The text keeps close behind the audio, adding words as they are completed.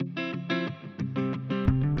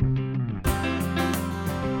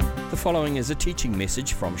following is a teaching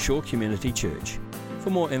message from Shore Community Church. For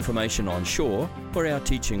more information on Shore or our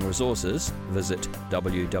teaching resources, visit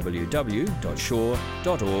www.shore.org.nz.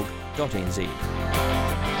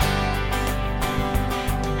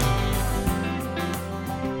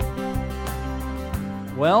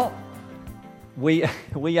 Well, we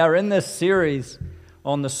are in this series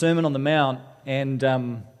on the Sermon on the Mount,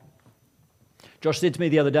 and Josh said to me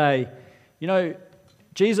the other day, you know,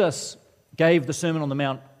 Jesus gave the Sermon on the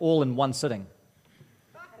Mount all in one sitting.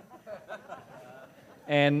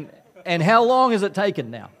 And how long has it taken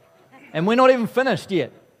now? And we're not even finished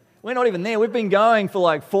yet. We're not even there. We've been going for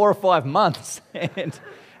like 4 or 5 months,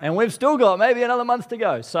 and we've still got maybe another month to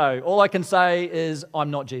go. So all I can say is I'm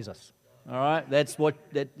not Jesus. All right, if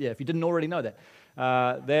you didn't already know that,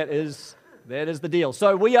 that is the deal.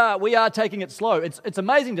 So we are taking it slow. It's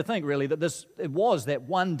amazing to think, really, that it was that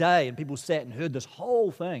one day and people sat and heard this whole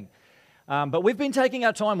thing. But we've been taking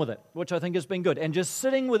our time with it, which I think has been good. And just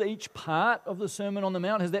sitting with each part of the Sermon on the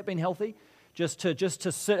Mount, has that been healthy? Just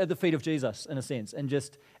to sit at the feet of Jesus, in a sense, and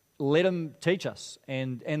just let Him teach us.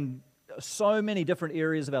 And so many different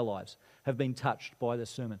areas of our lives have been touched by this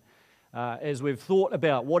sermon. As we've thought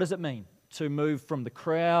about what does it mean to move from the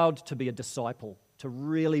crowd to be a disciple, to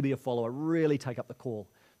really be a follower, really take up the call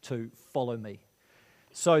to follow me.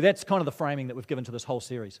 So that's kind of the framing that we've given to this whole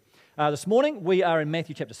series. This morning we are in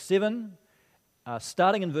Matthew chapter 7,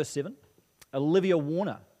 starting in verse 7. Olivia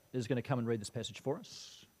Warner is going to come and read this passage for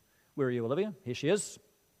us. Where are you, Olivia? Here she is.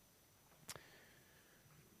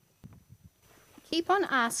 Keep on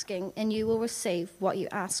asking and you will receive what you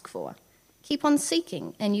ask for. Keep on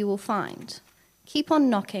seeking and you will find. Keep on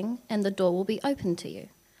knocking and the door will be open to you.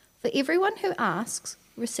 For everyone who asks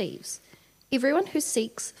receives. Everyone who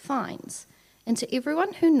seeks finds. And to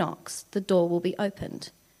everyone who knocks, the door will be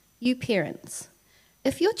opened. You parents,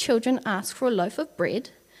 if your children ask for a loaf of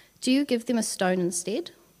bread, do you give them a stone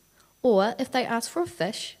instead? Or if they ask for a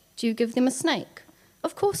fish, do you give them a snake?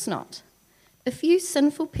 Of course not. If you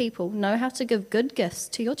sinful people know how to give good gifts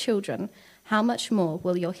to your children, how much more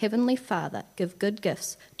will your heavenly Father give good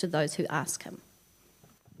gifts to those who ask Him?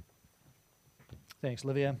 Thanks,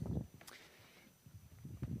 Olivia.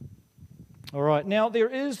 All right, now there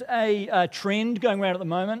is a trend going around at the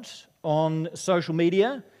moment on social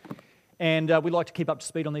media, and we like to keep up to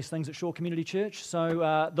speed on these things at Shore Community Church.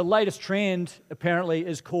 So the latest trend apparently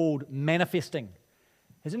is called manifesting.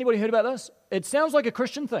 Has anybody heard about this? It sounds like a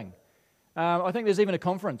Christian thing. I think there's even a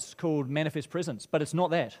conference called Manifest Presence, but it's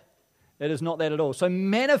not that. It is not that at all. So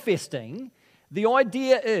manifesting, the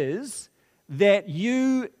idea is that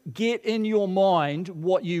you get in your mind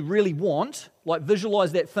what you really want, like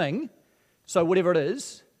visualize that thing. So whatever it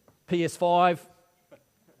is, PS5,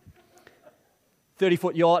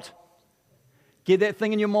 30-foot yacht, get that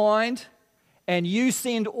thing in your mind, and you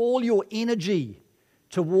send all your energy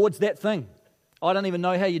towards that thing. I don't even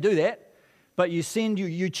know how you do that, but you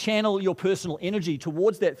channel your personal energy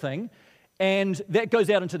towards that thing, and that goes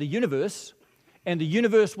out into the universe, and the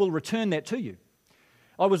universe will return that to you.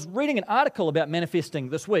 I was reading an article about manifesting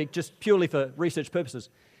this week, just purely for research purposes,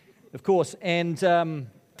 of course, and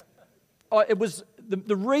it was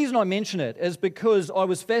the reason I mention it is because I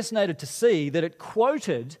was fascinated to see that it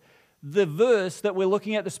quoted the verse that we're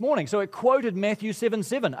looking at this morning. So it quoted Matthew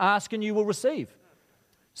 7:7, ask and you will receive,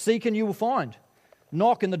 seek and you will find,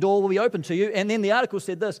 knock and the door will be open to you. And then the article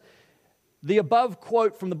said this, the above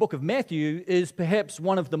quote from the book of Matthew is perhaps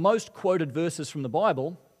one of the most quoted verses from the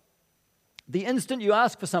Bible. The instant you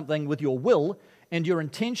ask for something with your will and your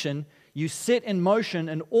intention, you set in motion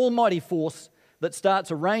an almighty force that starts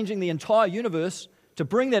arranging the entire universe to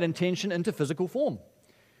bring that intention into physical form.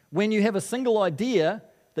 When you have a single idea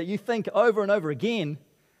that you think over and over again,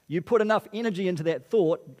 you put enough energy into that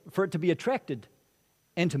thought for it to be attracted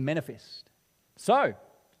and to manifest. So,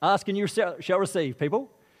 ask and you shall receive,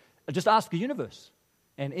 people. Just ask the universe,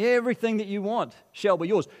 and everything that you want shall be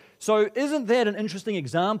yours. So, isn't that an interesting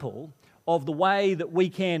example of the way that we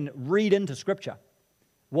can read into Scripture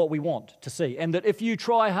what we want to see? And that if you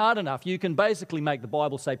try hard enough, you can basically make the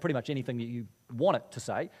Bible say pretty much anything that you want it to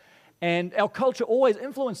say. And our culture always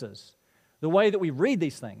influences the way that we read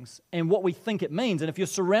these things and what we think it means. And if you're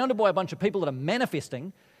surrounded by a bunch of people that are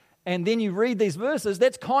manifesting, and then you read these verses,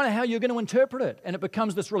 that's kind of how you're going to interpret it. And it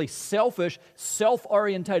becomes this really selfish,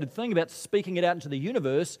 self-orientated thing about speaking it out into the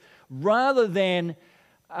universe rather than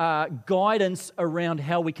guidance around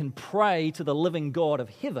how we can pray to the living God of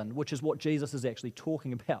heaven, which is what Jesus is actually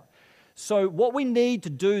talking about. So what we need to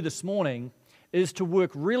do this morning is to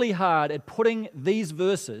work really hard at putting these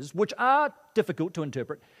verses, which are difficult to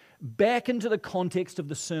interpret, back into the context of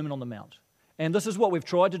the Sermon on the Mount. And this is what we've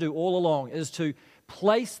tried to do all along, is to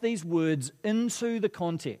place these words into the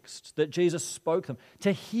context that Jesus spoke them,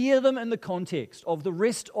 to hear them in the context of the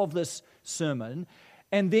rest of this sermon,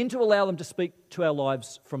 and then to allow them to speak to our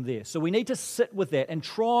lives from there. So we need to sit with that and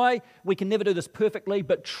try, we can never do this perfectly,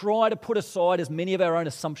 but try to put aside as many of our own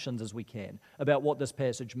assumptions as we can about what this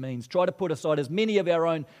passage means. Try to put aside as many of our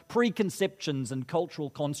own preconceptions and cultural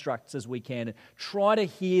constructs as we can. And try to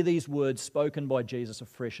hear these words spoken by Jesus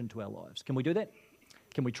afresh into our lives. Can we do that?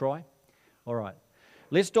 Can we try? All right.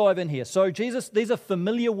 Let's dive in here. So Jesus, these are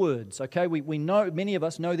familiar words, okay? We know, many of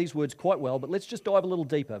us know these words quite well, but let's just dive a little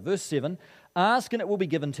deeper. Verse 7, ask and it will be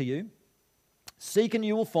given to you. Seek and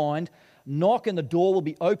you will find. Knock and the door will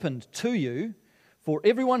be opened to you. For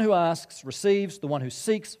everyone who asks receives, the one who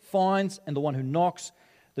seeks finds, and the one who knocks,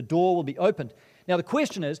 the door will be opened. Now the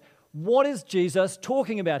question is, what is Jesus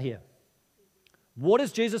talking about here? What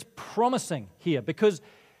is Jesus promising here? Because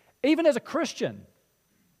even as a Christian,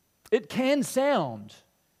 it can sound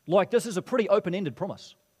like this is a pretty open-ended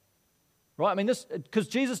promise, right? I mean, this because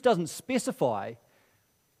Jesus doesn't specify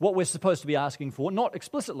what we're supposed to be asking for, not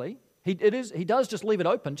explicitly. He does just leave it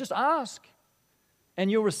open. Just ask, and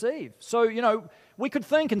you'll receive. So, we could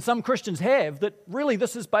think, and some Christians have, that really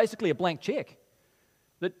this is basically a blank check.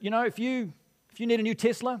 That, if you need a new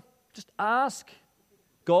Tesla, just ask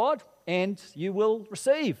God, and you will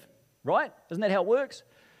receive, right? Isn't that how it works?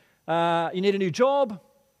 You need a new job.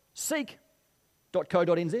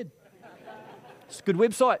 Seek.co.nz. It's a good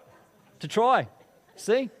website to try.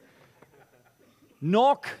 See?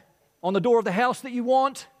 Knock on the door of the house that you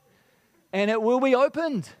want, and it will be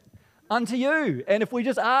opened unto you. And if we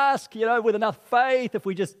just ask, with enough faith, if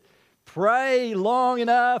we just pray long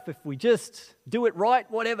enough, if we just do it right,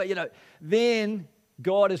 whatever, then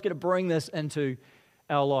God is going to bring this into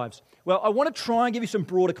our lives. Well, I want to try and give you some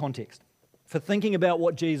broader context for thinking about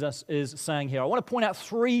what Jesus is saying here. I want to point out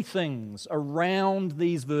three things around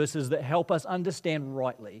these verses that help us understand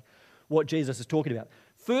rightly what Jesus is talking about.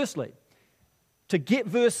 Firstly, to get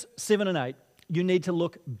verse 7 and 8, you need to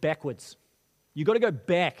look backwards. You've got to go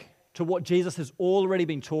back to what Jesus has already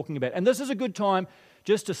been talking about. And this is a good time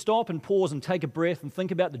just to stop and pause and take a breath and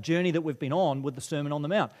think about the journey that we've been on with the Sermon on the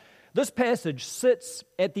Mount. This passage sits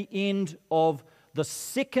at the end of the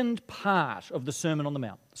second part of the Sermon on the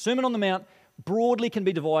Mount. The Sermon on the Mount broadly can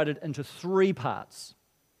be divided into three parts.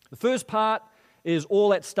 The first part is all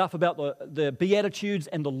that stuff about the Beatitudes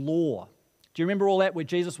and the law. Do you remember all that where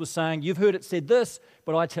Jesus was saying, you've heard it said this,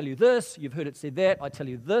 but I tell you this. You've heard it said that, I tell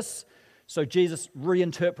you this. So Jesus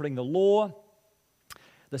reinterpreting the law.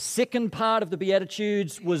 The second part of the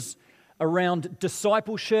Beatitudes was around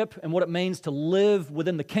discipleship and what it means to live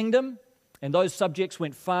within the kingdom. And those subjects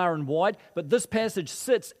went far and wide. But this passage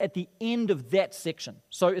sits at the end of that section.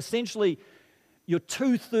 So essentially, you're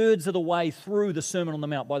 2/3 of the way through the Sermon on the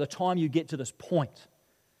Mount by the time you get to this point.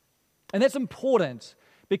 And that's important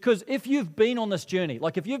because if you've been on this journey,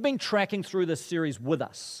 like if you've been tracking through this series with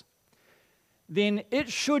us, then it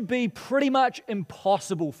should be pretty much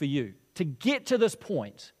impossible for you to get to this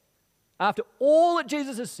point after all that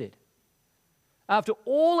Jesus has said, after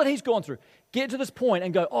all that he's gone through, get to this point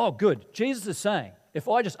and go, oh, good, Jesus is saying, if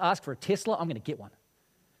I just ask for a Tesla, I'm going to get one.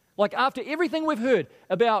 Like after everything we've heard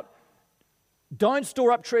about don't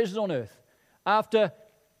store up treasures on earth, after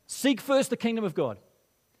seek first the kingdom of God,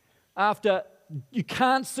 after you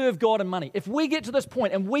can't serve God and money, if we get to this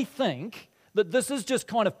point and we think that this is just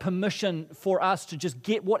kind of permission for us to just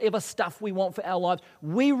get whatever stuff we want for our lives,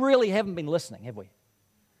 we really haven't been listening, have we?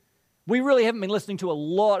 We really haven't been listening to a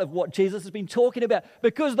lot of what Jesus has been talking about,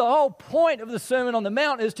 because the whole point of the Sermon on the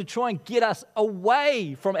Mount is to try and get us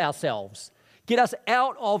away from ourselves, get us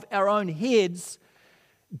out of our own heads,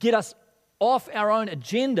 get us off our own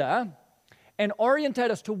agenda, and orientate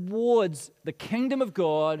us towards the kingdom of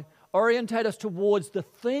God, orientate us towards the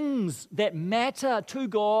things that matter to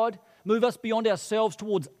God, move us beyond ourselves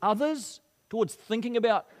towards others, towards thinking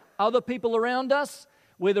about other people around us,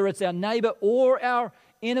 whether it's our neighbor or our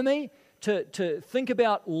enemy, to think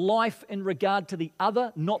about life in regard to the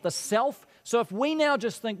other, not the self. So if we now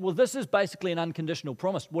just think, well, this is basically an unconditional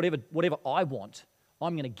promise, whatever I want,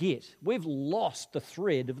 I'm going to get, we've lost the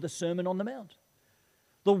thread of the Sermon on the Mount.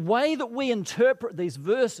 The way that we interpret these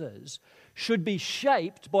verses should be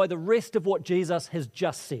shaped by the rest of what Jesus has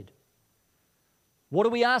just said. What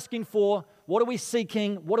are we asking for? What are we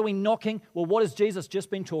seeking? What are we knocking? Well, what has Jesus just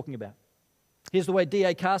been talking about? Here's the way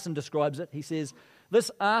D.A. Carson describes it. He says, this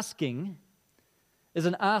asking is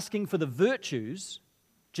an asking for the virtues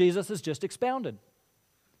Jesus has just expounded.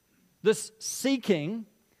 This seeking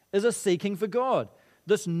is a seeking for God.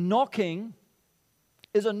 This knocking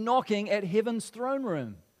is a knocking at heaven's throne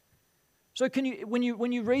room. So when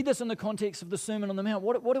you read this in the context of the Sermon on the Mount,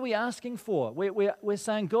 what are we asking for? We're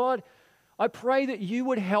saying, God, I pray that you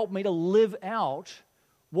would help me to live out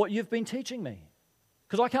what you've been teaching me,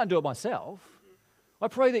 because I can't do it myself. I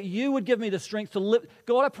pray that you would give me the strength to live.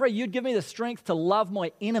 God, I pray you'd give me the strength to love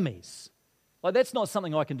my enemies. Like, that's not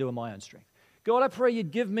something I can do in my own strength. God, I pray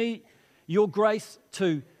you'd give me your grace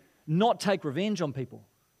to not take revenge on people.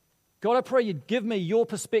 God, I pray you'd give me your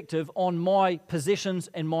perspective on my possessions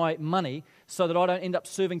and my money so that I don't end up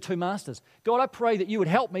serving two masters. God, I pray that you would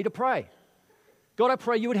help me to pray. God, I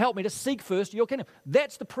pray you would help me to seek first your kingdom.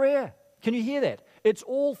 That's the prayer. Can you hear that? It's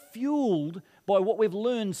all fueled by what we've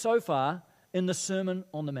learned so far in the Sermon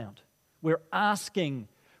on the Mount. We're asking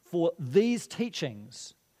for these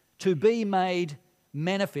teachings to be made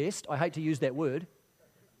manifest. I hate to use that word.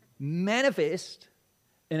 Manifest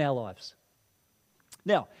in our lives.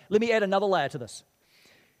 Now, let me add another layer to this.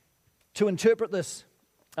 To interpret this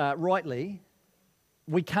rightly,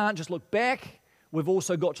 we can't just look back, we've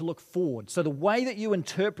also got to look forward. So the way that you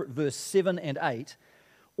interpret verse 7 and 8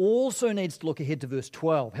 also needs to look ahead to verse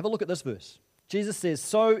 12. Have a look at this verse. Jesus says,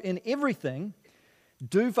 so in everything,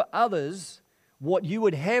 do for others what you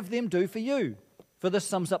would have them do for you. For this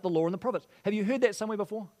sums up the law and the prophets. Have you heard that somewhere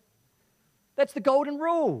before? That's the golden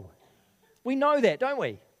rule. We know that, don't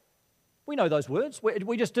we? We know those words.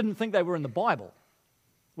 We just didn't think they were in the Bible.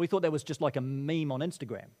 We thought that was just like a meme on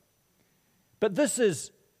Instagram. But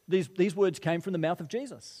these words came from the mouth of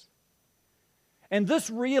Jesus. And this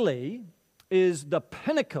really is the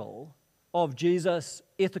pinnacle of Jesus'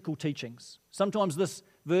 ethical teachings. Sometimes this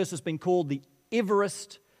verse has been called the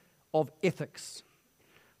Everest of ethics.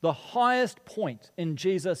 The highest point in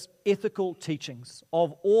Jesus' ethical teachings,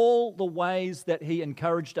 of all the ways that he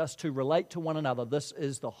encouraged us to relate to one another, this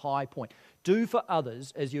is the high point. Do for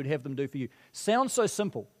others as you'd have them do for you. Sounds so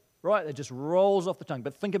simple, right? It just rolls off the tongue.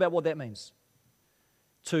 But think about what that means.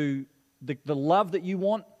 To the love that you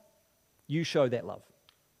want, you show that love.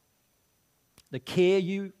 The care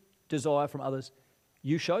you desire from others,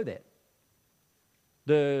 you show that.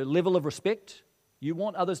 The level of respect you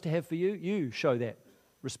want others to have for you, you show that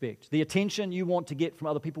respect. The attention you want to get from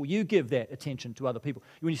other people, you give that attention to other people.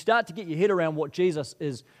 When you start to get your head around what Jesus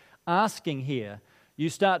is asking here, you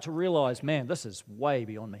start to realize, man, this is way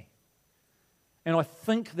beyond me. And I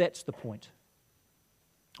think that's the point.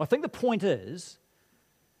 I think the point is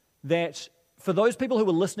that for those people who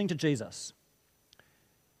were listening to Jesus,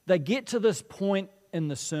 they get to this point in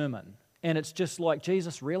the sermon, and it's just like,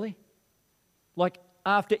 Jesus, really? Like,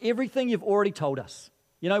 after everything you've already told us,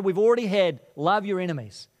 you know, we've already had love your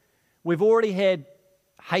enemies. We've already had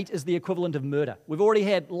hate is the equivalent of murder. We've already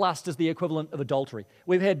had lust as the equivalent of adultery.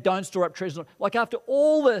 We've had don't store up treasures. Like, after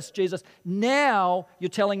all this, Jesus, now you're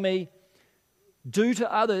telling me, do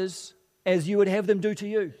to others as you would have them do to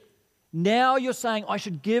you. Now you're saying I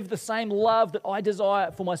should give the same love that I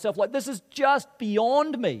desire for myself. Like, this is just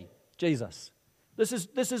beyond me, Jesus. This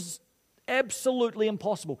is absolutely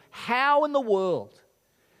impossible. How in the world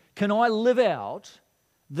can I live out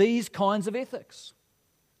these kinds of ethics?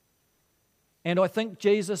 And I think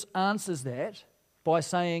Jesus answers that by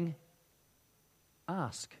saying,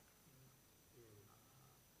 ask,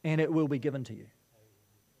 and it will be given to you.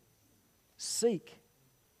 Seek,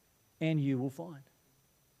 and you will find.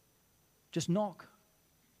 Just knock,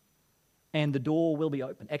 and the door will be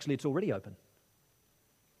open. Actually, it's already open.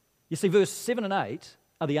 You see, verse 7 and 8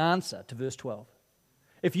 are the answer to verse 12.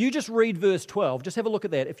 If you just read verse 12, just have a look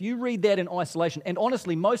at that. If you read that in isolation, and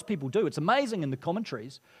honestly, most people do, it's amazing in the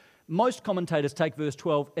commentaries, most commentators take verse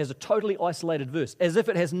 12 as a totally isolated verse, as if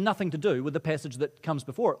it has nothing to do with the passage that comes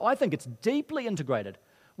before it. I think it's deeply integrated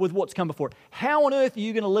with what's come before it. How on earth are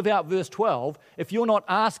you going to live out verse 12 if you're not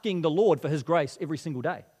asking the Lord for His grace every single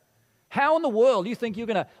day? How in the world do you think you're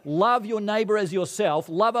going to love your neighbor as yourself,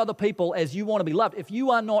 love other people as you want to be loved, if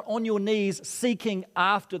you are not on your knees seeking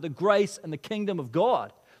after the grace and the kingdom of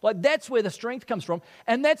God? Like, that's where the strength comes from.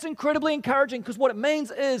 And that's incredibly encouraging, because what it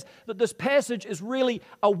means is that this passage is really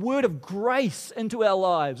a word of grace into our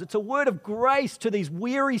lives. It's a word of grace to these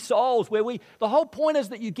weary souls where the whole point is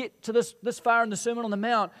that you get to this far in the Sermon on the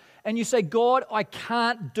Mount and you say, God, I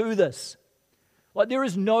can't do this. Like, there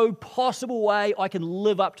is no possible way I can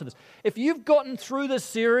live up to this. If you've gotten through this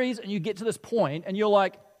series and you get to this point and you're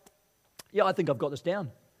like, yeah, I think I've got this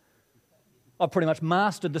down. I've pretty much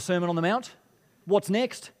mastered the Sermon on the Mount. What's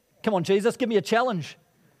next? Come on, Jesus, give me a challenge.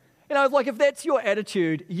 You know, like, if that's your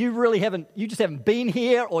attitude, you just haven't been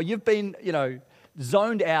here, or you've been,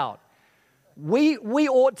 zoned out. We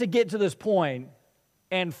ought to get to this point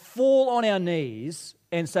and fall on our knees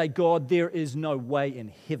and say, God, there is no way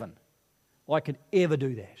in heaven I could ever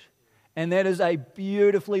do that. And that is a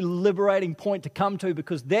beautifully liberating point to come to,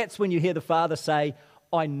 because that's when you hear the Father say,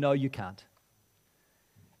 I know you can't.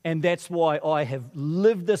 And that's why I have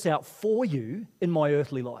lived this out for you in my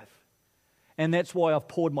earthly life. And that's why I've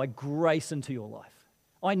poured my grace into your life.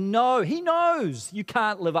 I know, He knows you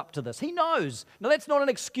can't live up to this. He knows. Now, that's not an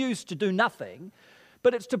excuse to do nothing,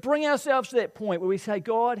 but it's to bring ourselves to that point where we say,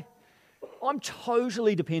 God, I'm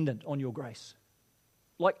totally dependent on your grace.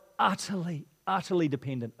 Like utterly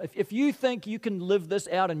dependent. If you think you can live this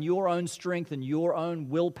out in your own strength and your own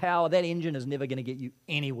willpower, that engine is never going to get you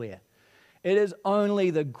anywhere. It is only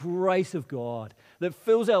the grace of God that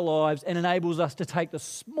fills our lives and enables us to take the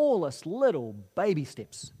smallest little baby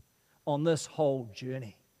steps on this whole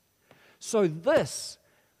journey. So this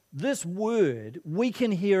word, we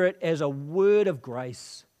can hear it as a word of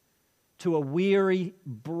grace to a weary,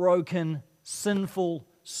 broken, sinful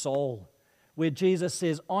soul, where Jesus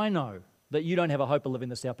says, I know that you don't have a hope of living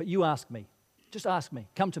this out, but you ask me. Just ask me.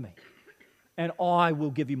 Come to me. And I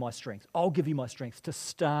will give you my strength. I'll give you my strength to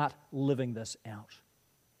start living this out.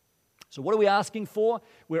 So what are we asking for?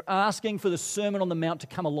 We're asking for the Sermon on the Mount to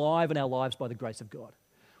come alive in our lives by the grace of God.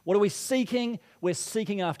 What are we seeking? We're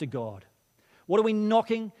seeking after God. What are we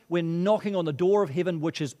knocking? We're knocking on the door of heaven,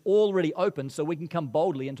 which is already open, so we can come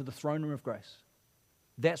boldly into the throne room of grace.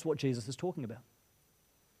 That's what Jesus is talking about.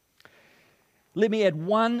 Let me add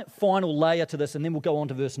one final layer to this, and then we'll go on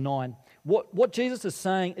to verse 9. What Jesus is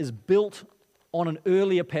saying is built on an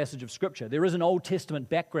earlier passage of Scripture. There is an Old Testament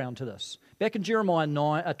background to this. Back in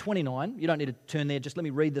Jeremiah 29, you don't need to turn there, just let me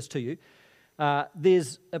read this to you.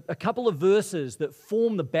 There's a couple of verses that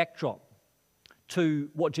form the backdrop to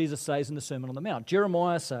what Jesus says in the Sermon on the Mount.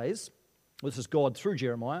 Jeremiah says, this is God through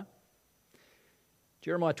Jeremiah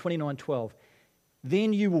 29:12,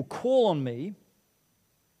 then you will call on me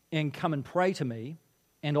and come and pray to me,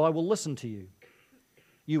 and I will listen to you.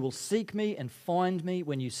 You will seek me and find me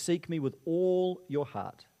when you seek me with all your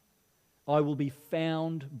heart. I will be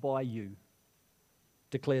found by you,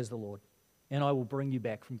 declares the Lord, and I will bring you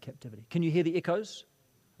back from captivity. Can you hear the echoes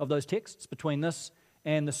of those texts between this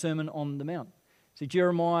and the Sermon on the Mount? See,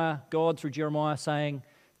 Jeremiah, God through Jeremiah saying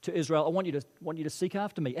to Israel, I want you to seek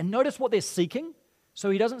after me. And notice what they're seeking.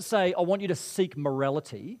 So he doesn't say, I want you to seek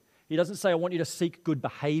morality. He doesn't say, I want you to seek good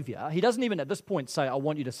behavior. He doesn't even at this point say, I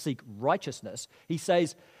want you to seek righteousness. He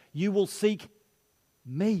says, you will seek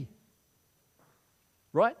me.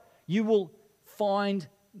 Right? You will find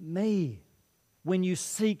me when you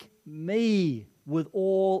seek me with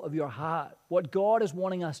all of your heart. What God is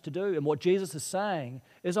wanting us to do and what Jesus is saying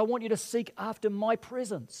is, I want you to seek after my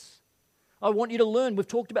presence. I want you to learn, we've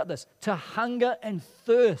talked about this, to hunger and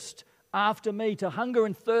thirst after me, to hunger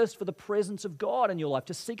and thirst for the presence of God in your life,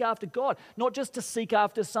 to seek after God, not just to seek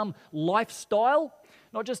after some lifestyle,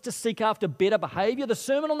 not just to seek after better behavior. The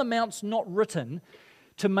Sermon on the Mount's not written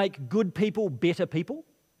to make good people better people.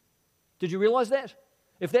 Did you realize that?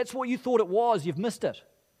 If that's what you thought it was, you've missed it.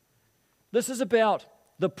 This is about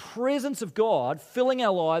the presence of God filling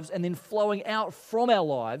our lives and then flowing out from our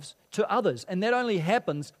lives to others. And that only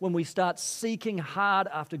happens when we start seeking hard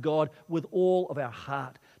after God with all of our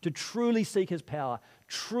heart, to truly seek His power,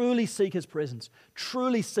 truly seek His presence,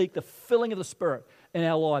 truly seek the filling of the Spirit in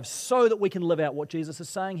our lives so that we can live out what Jesus is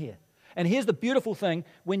saying here. And here's the beautiful thing,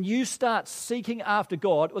 when you start seeking after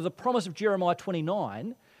God, or the promise of Jeremiah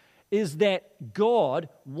 29, is that God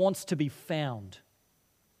wants to be found.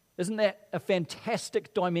 Isn't that a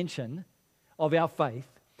fantastic dimension of our faith,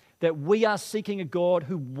 that we are seeking a God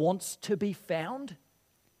who wants to be found?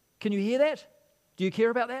 Can you hear that? Do you care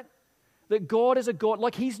about that? That God is a God,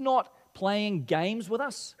 like He's not playing games with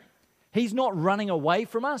us. He's not running away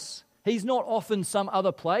from us. He's not off in some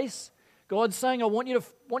other place. God's saying, I want you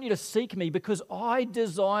to seek me because I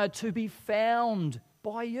desire to be found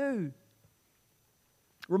by you.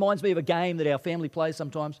 Reminds me of a game that our family plays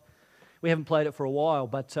sometimes. We haven't played it for a while,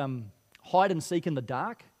 but hide and seek in the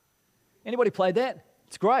dark. Anybody played that?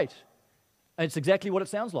 It's great. It's exactly what it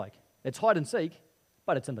sounds like. It's hide and seek,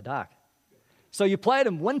 but it's in the dark. So you play it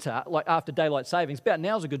in winter, like after daylight savings. About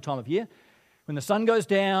now's a good time of year, when the sun goes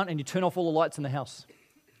down and you turn off all the lights in the house.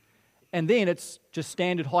 And then it's just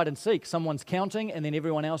standard hide and seek. Someone's counting and then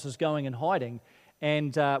everyone else is going and hiding.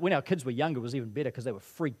 And when our kids were younger, it was even better because they were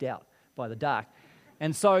freaked out by the dark.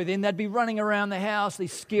 And so then they'd be running around the house,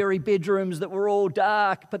 these scary bedrooms that were all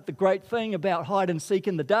dark. But the great thing about hide and seek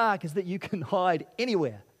in the dark is that you can hide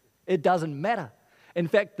anywhere. It doesn't matter. In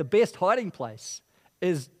fact, the best hiding place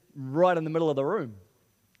is right in the middle of the room.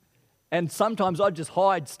 And sometimes I'd just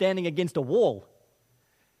hide standing against a wall.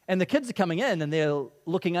 And the kids are coming in and they're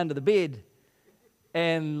looking under the bed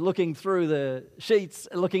and looking through the sheets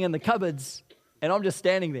and looking in the cupboards. And I'm just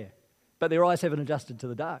standing there. but their eyes haven't adjusted to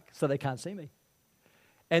the dark, so they can't see me.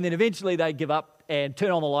 And then eventually they give up and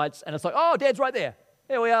turn on the lights, and it's like, oh, Dad's right there.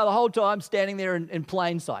 Here we are the whole time, standing there in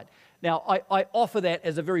plain sight. Now, I offer that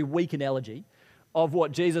as a very weak analogy of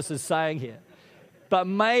what Jesus is saying here, but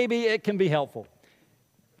maybe it can be helpful.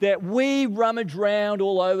 That we rummage around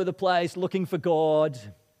all over the place looking for God,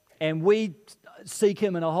 and we seek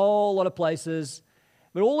Him in a whole lot of places,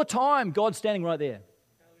 but all the time, God's standing right there.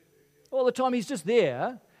 All the time, He's just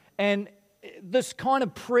there, and this kind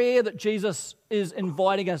of prayer that Jesus is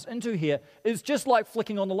inviting us into here is just like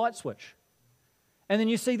flicking on the light switch. And then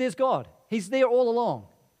you see there's God. He's there all along.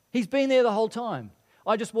 He's been there the whole time.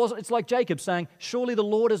 It's like Jacob saying, surely the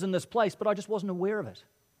Lord is in this place, but I just wasn't aware of it.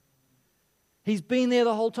 He's been there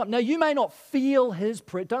the whole time. Now, you may not feel His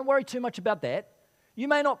presence. Don't worry too much about that. You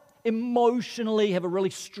may not emotionally have a really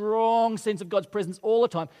strong sense of God's presence all the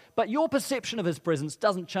time, but your perception of His presence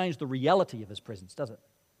doesn't change the reality of His presence, does it?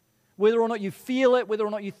 Whether or not you feel it, whether or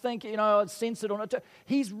not you think, sense it or not,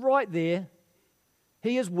 He's right there.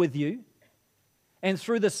 He is with you. And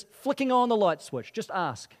through this flicking on the light switch, just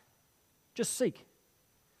ask, just seek,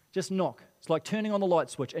 just knock. It's like turning on the light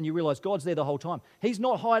switch and you realize God's there the whole time. He's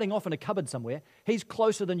not hiding off in a cupboard somewhere. He's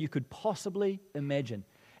closer than you could possibly imagine.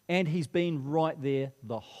 And He's been right there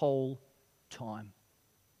the whole time.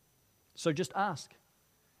 So just ask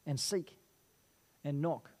and seek and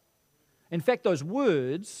knock. In fact, those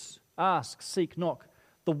words, ask, seek, knock,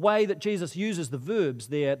 the way that Jesus uses the verbs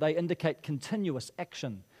there, they indicate continuous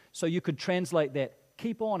action. So you could translate that,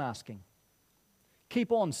 keep on asking,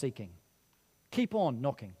 keep on seeking, keep on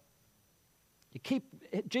knocking.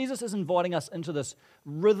 Jesus is inviting us into this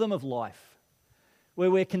rhythm of life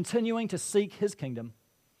where we're continuing to seek His kingdom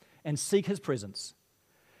and seek His presence.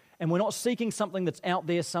 And we're not seeking something that's out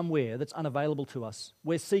there somewhere that's unavailable to us.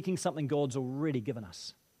 We're seeking something God's already given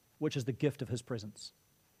us, which is the gift of His presence.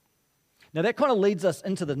 Now that kind of leads us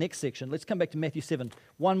into the next section. Let's come back to Matthew 7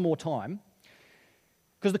 one more time.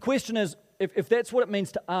 Because the question is, if that's what it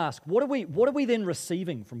means to ask, what are we then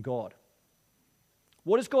receiving from God?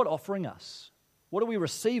 What is God offering us? What are we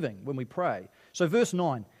receiving when we pray? So verse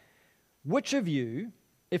 9, which of you,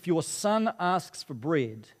 if your son asks for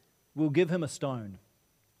bread, will give him a stone?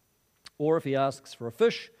 Or if he asks for a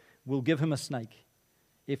fish, will give him a snake?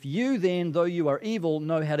 If you then, though you are evil,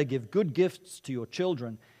 know how to give good gifts to your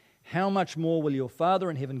children, how much more will your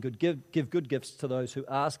Father in heaven give good gifts to those who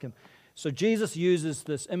ask Him? So Jesus uses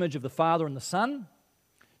this image of the Father and the Son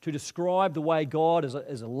to describe the way God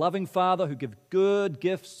is a loving Father who gives good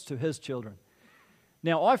gifts to His children.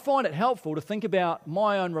 Now, I find it helpful to think about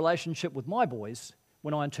my own relationship with my boys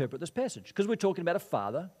when I interpret this passage, because we're talking about a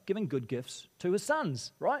father giving good gifts to his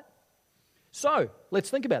sons, right? So, let's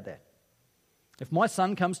think about that. If my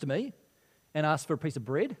son comes to me and asks for a piece of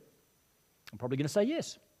bread, I'm probably going to say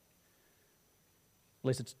yes.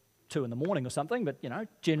 Unless it's 2 a.m. or something, but,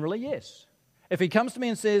 generally yes. If he comes to me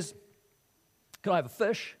and says, can I have a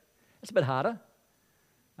fish? That's a bit harder.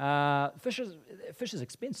 Fish is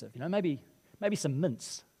expensive, Maybe some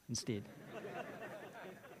mince instead.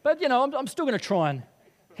 But, I'm still going to try and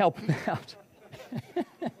help him out.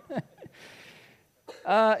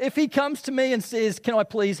 If he comes to me and says, can I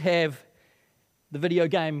please have the video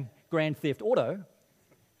game Grand Theft Auto,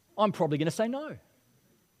 I'm probably going to say no.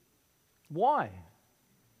 Why?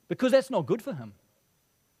 Because that's not good for him.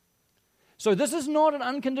 So this is not an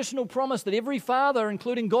unconditional promise that every father,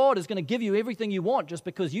 including God, is going to give you everything you want just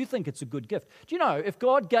because you think it's a good gift. Do you know, if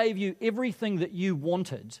God gave you everything that you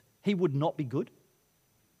wanted, He would not be good?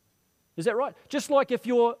 Is that right? Just like if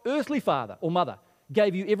your earthly father or mother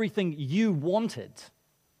gave you everything you wanted,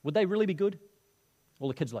 would they really be good? Well,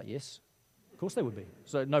 the kids are like, yes. Of course they would be.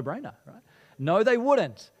 So no-brainer, right? No, they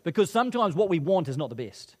wouldn't, because sometimes what we want is not the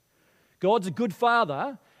best. God's a good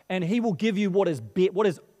father, and He will give you what is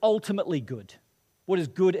ultimately good, what is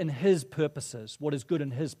good in His purposes, what is good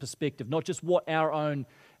in His perspective, not just what our own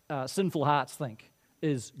sinful hearts think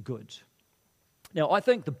is good. Now, I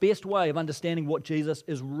think the best way of understanding what Jesus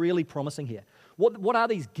is really promising here, what are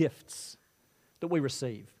these gifts that we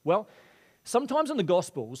receive? Well, sometimes in the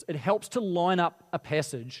Gospels, it helps to line up a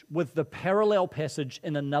passage with the parallel passage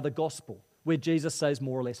in another Gospel, where Jesus says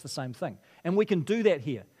more or less the same thing. And we can do that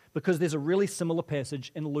here, because there's a really similar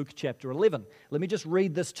passage in Luke chapter 11. Let me just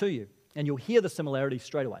read this to you, and you'll hear the similarity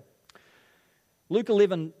straight away. Luke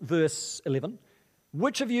 11, verse 11.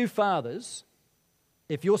 Which of you fathers,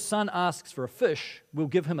 if your son asks for a fish, will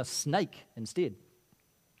give him a snake instead?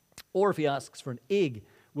 Or if he asks for an egg,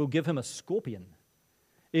 will give him a scorpion?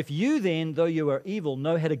 If you then, though you are evil,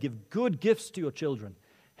 know how to give good gifts to your children,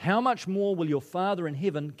 how much more will your Father in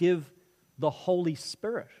heaven give the Holy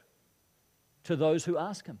Spirit to those who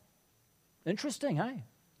ask Him? Interesting, hey?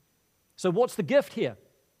 So what's the gift here?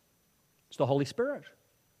 It's the Holy Spirit.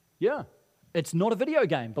 Yeah. It's not a video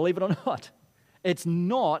game, believe it or not. It's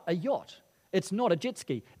not a yacht. It's not a jet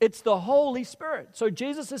ski. It's the Holy Spirit. So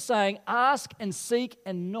Jesus is saying, ask and seek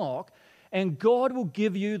and knock, and God will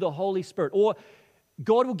give you the Holy Spirit. Or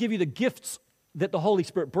God will give you the gifts that the Holy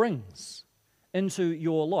Spirit brings into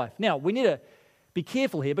your life. Now, we need to be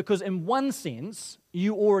careful here because in one sense,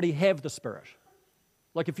 you already have the Spirit.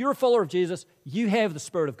 Like if you're a follower of Jesus, you have the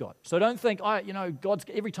Spirit of God. So don't think, God's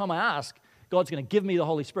every time I ask, God's going to give me the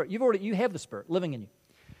Holy Spirit. You have the Spirit living in you.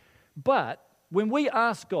 But when we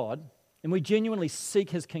ask God and we genuinely seek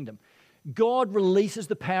His kingdom, God releases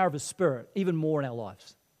the power of His Spirit even more in our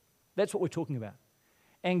lives. That's what we're talking about.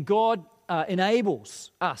 And God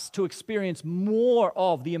enables us to experience more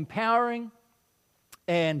of the empowering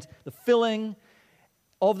and the filling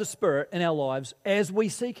of the Spirit in our lives as we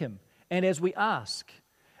seek Him and as we ask.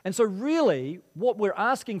 And so really, what we're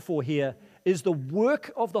asking for here is the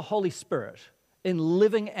work of the Holy Spirit in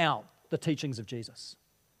living out the teachings of Jesus.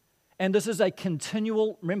 And this is a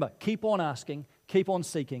continual, remember, keep on asking, keep on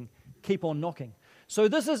seeking, keep on knocking. So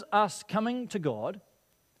this is us coming to God,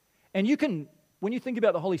 and you can, when you think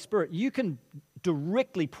about the Holy Spirit, you can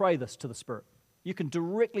directly pray this to the Spirit. You can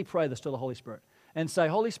directly pray this to the Holy Spirit and say,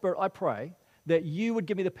 Holy Spirit, I pray that you would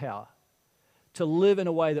give me the power to live in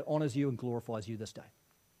a way that honors you and glorifies you this day.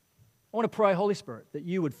 I want to pray, Holy Spirit, that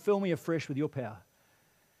you would fill me afresh with your power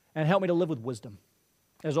and help me to live with wisdom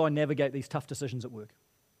as I navigate these tough decisions at work.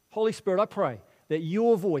 Holy Spirit, I pray that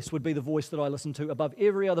your voice would be the voice that I listen to above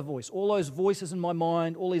every other voice. All those voices in my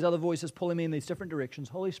mind, all these other voices pulling me in these different directions.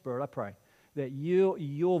 Holy Spirit, I pray that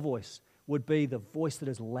your voice would be the voice that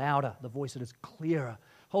is louder, the voice that is clearer.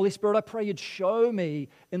 Holy Spirit, I pray you'd show me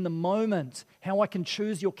in the moment how I can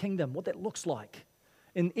choose your kingdom, what that looks like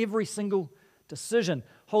in every single decision.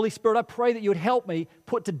 Holy Spirit, I pray that you would help me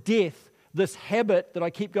put to death this habit that I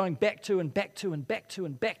keep going back to and back to and back to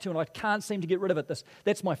and back to, and I can't seem to get rid of it.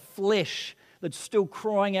 That's my flesh that's still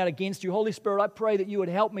crying out against you. Holy Spirit, I pray that you would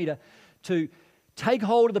help me to take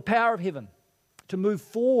hold of the power of heaven, to move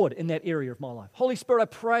forward in that area of my life. Holy Spirit, I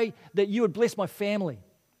pray that you would bless my family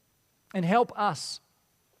and help us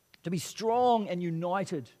to be strong and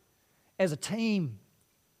united as a team,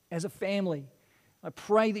 as a family. I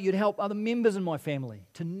pray that you'd help other members in my family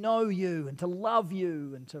to know you and to love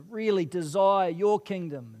you and to really desire your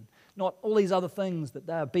kingdom and not all these other things that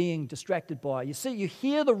they are being distracted by. You see, you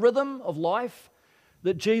hear the rhythm of life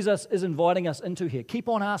that Jesus is inviting us into here. Keep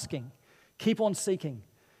on asking, keep on seeking,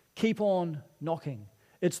 keep on knocking.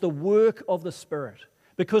 It's the work of the Spirit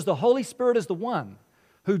because the Holy Spirit is the one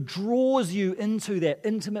who draws you into that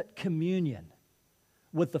intimate communion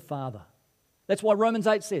with the Father. That's why Romans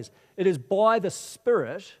 8 says, it is by the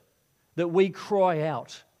Spirit that we cry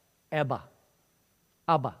out, Abba,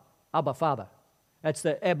 Abba, Abba, Father. That's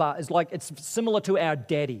the Abba, it's similar to our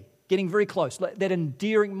daddy, getting very close. That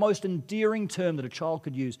endearing, most endearing term that a child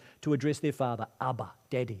could use to address their father, Abba,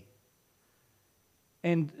 Daddy.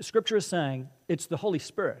 And Scripture is saying it's the Holy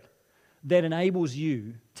Spirit that enables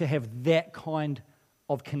you to have that kind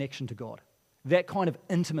of connection to God, that kind of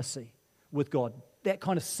intimacy with God, that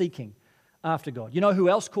kind of seeking after God. You know who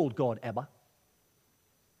else called God Abba?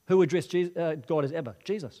 Who addressed God as Abba?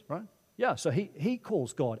 Jesus, right? Yeah, so he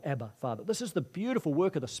calls God Abba, Father. This is the beautiful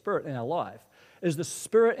work of the Spirit in our life, is the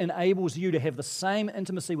Spirit enables you to have the same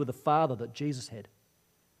intimacy with the Father that Jesus had.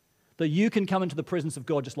 That you can come into the presence of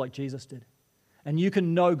God just like Jesus did. And you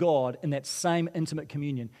can know God in that same intimate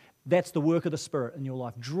communion. That's the work of the Spirit in your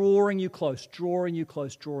life, drawing you close, drawing you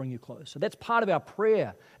close, drawing you close. So that's part of our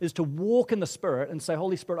prayer, is to walk in the Spirit and say,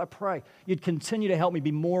 Holy Spirit, I pray you'd continue to help me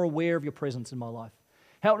be more aware of your presence in my life.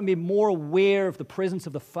 Help me be more aware of the presence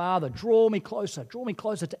of the Father. Draw me closer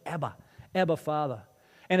to Abba, Abba Father.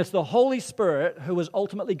 And it's the Holy Spirit who is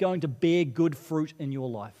ultimately going to bear good fruit in your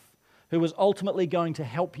life, who is ultimately going to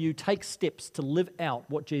help you take steps to live out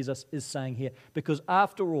what Jesus is saying here. Because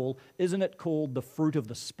after all, isn't it called the fruit of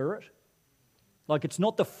the Spirit? Like, it's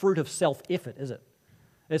not the fruit of self-effort, is it?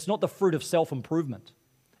 It's not the fruit of self-improvement.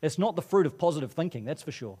 It's not the fruit of positive thinking, that's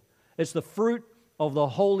for sure. It's the fruit of the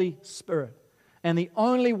Holy Spirit. And the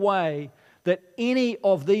only way that any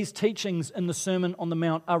of these teachings in the Sermon on the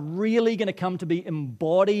Mount are really going to come to be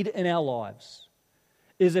embodied in our lives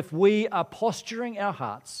is if we are posturing our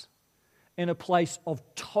hearts in a place of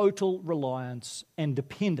total reliance and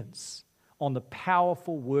dependence on the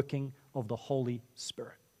powerful working of the Holy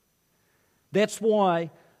Spirit. That's why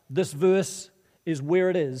this verse is where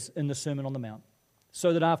it is in the Sermon on the Mount,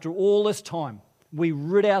 so that after all this time, we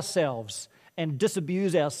rid ourselves and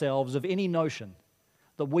disabuse ourselves of any notion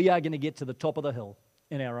that we are going to get to the top of the hill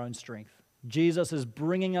in our own strength. Jesus is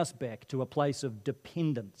bringing us back to a place of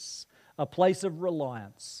dependence, a place of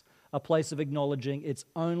reliance, a place of acknowledging it's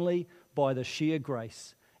only by the sheer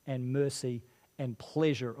grace and mercy and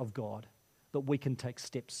pleasure of God that we can take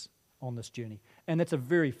steps on this journey. And that's a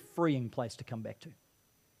very freeing place to come back to,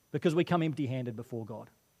 because we come empty-handed before God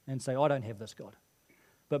and say, I don't have this, God,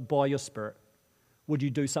 but by your Spirit, would you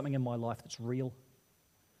do something in my life that's real,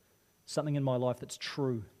 something in my life that's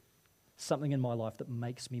true, something in my life that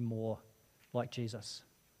makes me more like Jesus?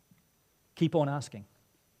 Keep on asking.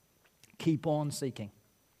 Keep on seeking.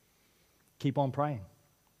 Keep on praying.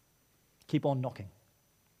 Keep on knocking.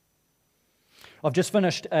 I've just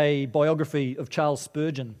finished a biography of Charles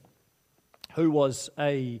Spurgeon, who was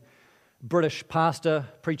a British pastor,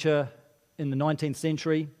 preacher in the 19th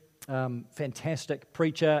century, fantastic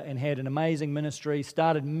preacher, and had an amazing ministry,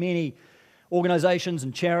 started many organizations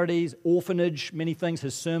and charities, orphanage, many things.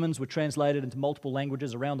 His sermons were translated into multiple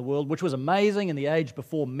languages around the world, which was amazing in the age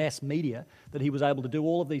before mass media, that he was able to do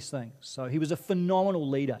all of these things. So he was a phenomenal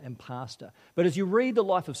leader and pastor. But as you read the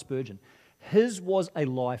life of Spurgeon, his was a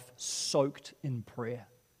life soaked in prayer.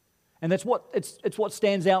 And that's what it's what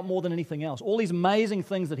stands out more than anything else. All these amazing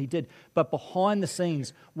things that he did, but behind the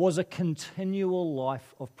scenes was a continual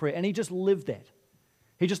life of prayer. And he just lived that.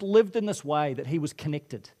 He just lived in this way that he was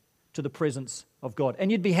connected to the presence of God.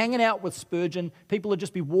 And you'd be hanging out with Spurgeon, people would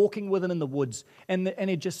just be walking with him in the woods, and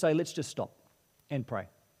he'd just say, let's just stop and pray.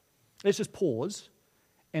 Let's just pause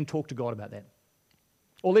and talk to God about that.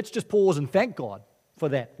 Or let's just pause and thank God for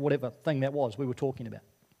that, whatever thing that was we were talking about.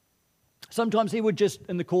 Sometimes he would just,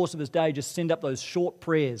 in the course of his day, just send up those short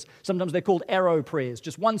prayers. Sometimes they're called arrow prayers,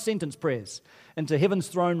 just one-sentence prayers into heaven's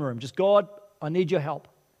throne room. Just, God, I need your help.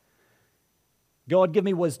 God, give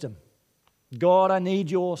me wisdom. God, I need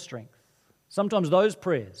your strength. Sometimes those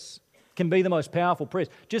prayers can be the most powerful prayers.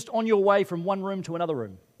 Just on your way from one room to another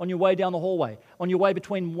room, on your way down the hallway, on your way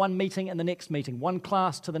between one meeting and the next meeting, one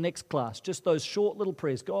class to the next class, just those short little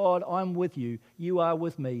prayers. God, I'm with you. You are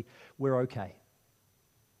with me. We're okay.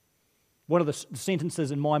 One of the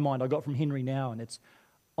sentences in my mind I got from Henry Nouwen, and it's,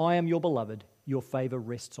 I am your beloved, your favor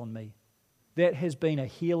rests on me. That has been a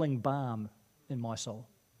healing balm in my soul.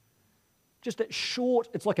 Just that short,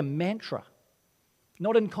 it's like a mantra.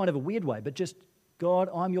 Not in kind of a weird way, but just, God,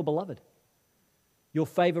 I'm your beloved. Your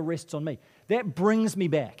favor rests on me. That brings me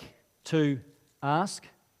back to ask,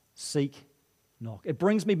 seek, knock. It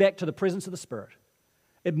brings me back to the presence of the Spirit.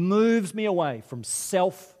 It moves me away from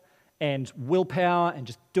self and willpower and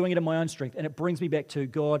just doing it in my own strength. And it brings me back to,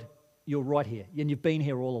 God, you're right here, and you've been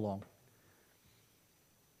here all along.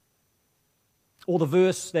 Or the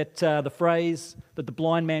verse, the phrase that the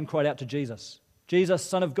blind man cried out to Jesus, Jesus,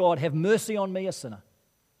 Son of God, have mercy on me, a sinner.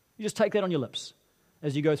 You just take that on your lips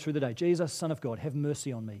as you go through the day. Jesus, Son of God, have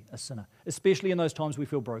mercy on me, a sinner. Especially in those times we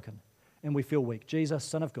feel broken and we feel weak. Jesus,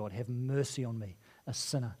 Son of God, have mercy on me, a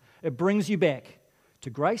sinner. It brings you back to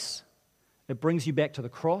grace. It brings you back to the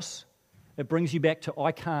cross. It brings you back to,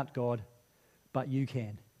 I can't, God, but you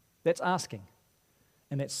can. That's asking,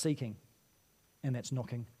 and that's seeking, and that's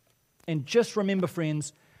knocking. And just remember,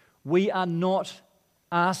 friends, we are not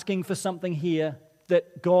asking for something here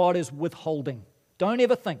that God is withholding. Don't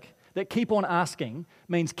ever think that keep on asking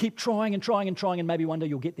means keep trying and trying and trying and maybe one day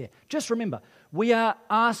you'll get there. Just remember, we are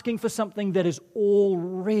asking for something that is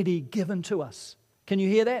already given to us. Can you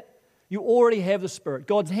hear that? You already have the Spirit.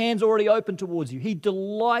 God's hand's already open towards you. He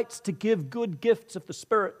delights to give good gifts of the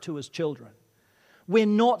Spirit to His children. We're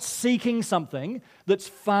not seeking something that's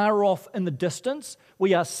far off in the distance.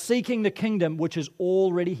 We are seeking the kingdom which is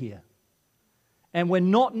already here. And we're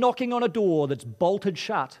not knocking on a door that's bolted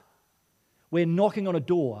shut. We're knocking on a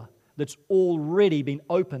door that's already been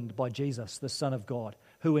opened by Jesus, the Son of God,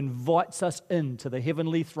 who invites us into the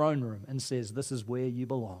heavenly throne room and says, this is where you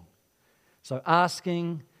belong. So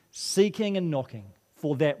asking, seeking and knocking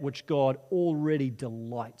for that which God already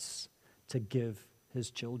delights to give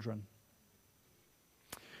His children.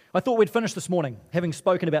 I thought we'd finish this morning, having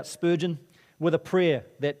spoken about Spurgeon, with a prayer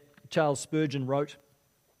that Charles Spurgeon wrote.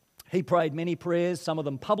 He prayed many prayers, some of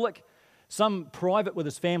them public, some private with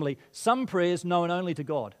his family, some prayers known only to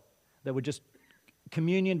God. They were just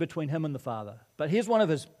communion between him and the Father. But here's one of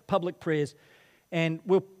his public prayers, and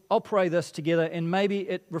I'll pray this together, and maybe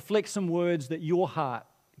it reflects some words that your heart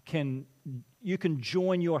you can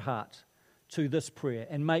join your heart to this prayer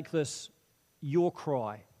and make this your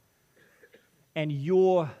cry and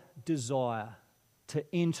your desire to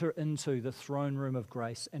enter into the throne room of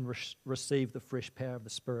grace and receive the fresh power of the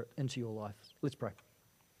Spirit into your life. Let's pray.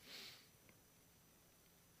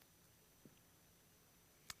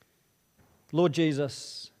 Lord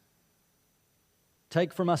Jesus,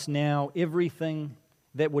 take from us now everything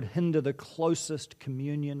that would hinder the closest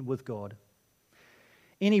communion with God.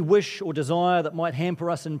 Any wish or desire that might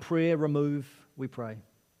hamper us in prayer, remove, we pray.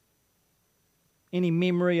 Any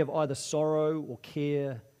memory of either sorrow or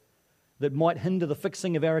care that might hinder the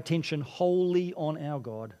fixing of our attention wholly on our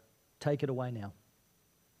God, take it away now.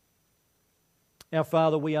 Our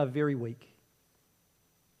Father, we are very weak.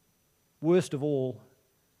 Worst of all,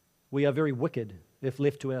 we are very wicked if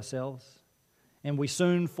left to ourselves, and we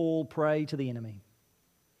soon fall prey to the enemy.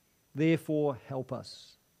 Therefore, help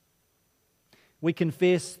us. We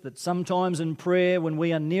confess that sometimes in prayer, when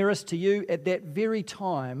we are nearest to you, at that very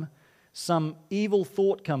time, some evil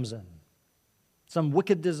thought comes in, some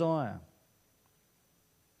wicked desire.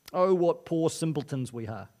 Oh, what poor simpletons we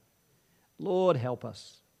are. Lord, help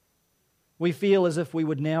us. We feel as if we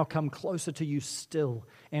would now come closer to you still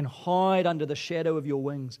and hide under the shadow of your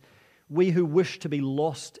wings, we who wish to be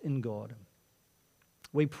lost in God.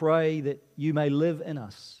 We pray that you may live in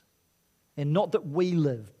us, and not that we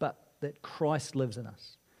live, but that Christ lives in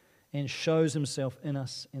us and shows himself in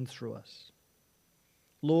us and through us.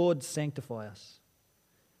 Lord, sanctify us.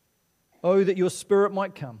 Oh, that your Spirit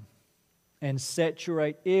might come and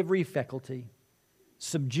saturate every faculty,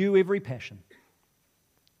 subdue every passion,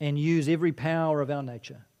 and use every power of our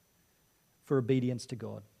nature for obedience to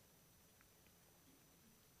God.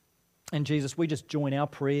 And Jesus, we just join our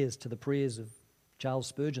prayers to the prayers of Charles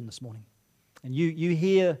Spurgeon this morning. And you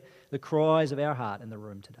hear the cries of our heart in the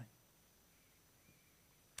room today.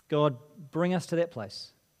 God, bring us to that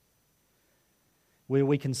place where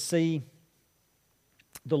we can see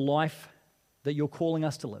the life that you're calling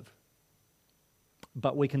us to live.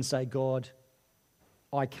 But we can say, God,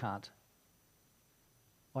 I can't.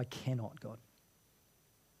 I cannot, God.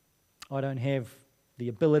 I don't have the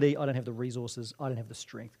ability, I don't have the resources, I don't have the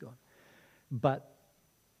strength, God. But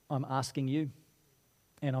I'm asking you,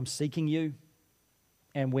 and I'm seeking you,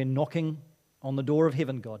 and we're knocking on the door of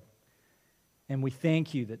heaven, God. And we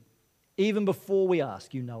thank you that even before we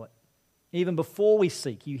ask, you know it. Even before we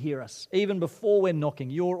seek, you hear us. Even before we're knocking,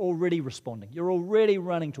 you're already responding. You're already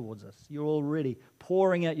running towards us. You're already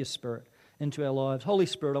pouring out your Spirit into our lives. Holy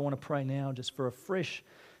Spirit, I want to pray now just for a fresh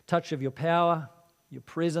touch of your power, your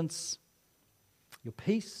presence, your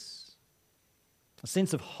peace, a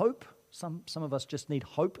sense of hope. Some of us just need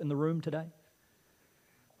hope in the room today.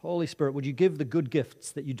 Holy Spirit, would you give the good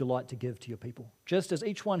gifts that you delight to give to your people? Just as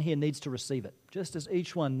each one here needs to receive it, just as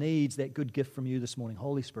each one needs that good gift from you this morning,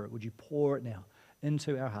 Holy Spirit, would you pour it now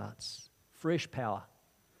into our hearts, fresh power,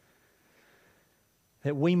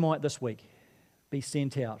 that we might this week be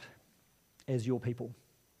sent out as your people.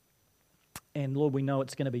 And Lord, we know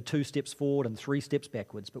it's going to be 2 steps forward and 3 steps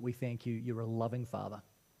backwards, but we thank you, you're a loving Father,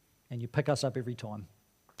 and you pick us up every time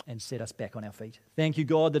and set us back on our feet. Thank you,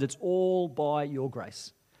 God, that it's all by your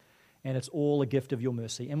grace. And it's all a gift of your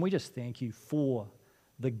mercy. And we just thank you for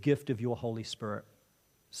the gift of your Holy Spirit.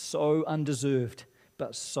 So undeserved,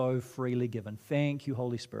 but so freely given. Thank you,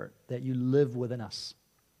 Holy Spirit, that you live within us.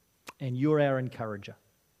 And you're our encourager,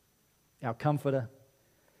 our comforter,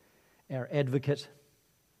 our advocate,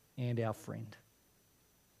 and our friend.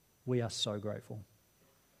 We are so grateful.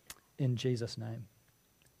 In Jesus' name,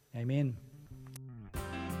 amen.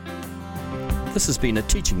 This has been a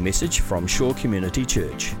teaching message from Shore Community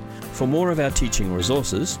Church. For more of our teaching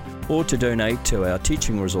resources, or to donate to our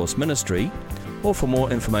teaching resource ministry, or for more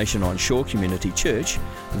information on Shore Community Church,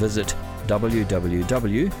 visit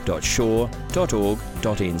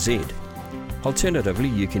www.shore.org.nz. Alternatively,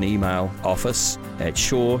 you can email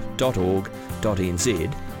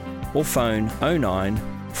office@shore.org.nz or phone 09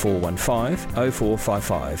 415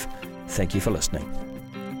 0455. Thank you for listening.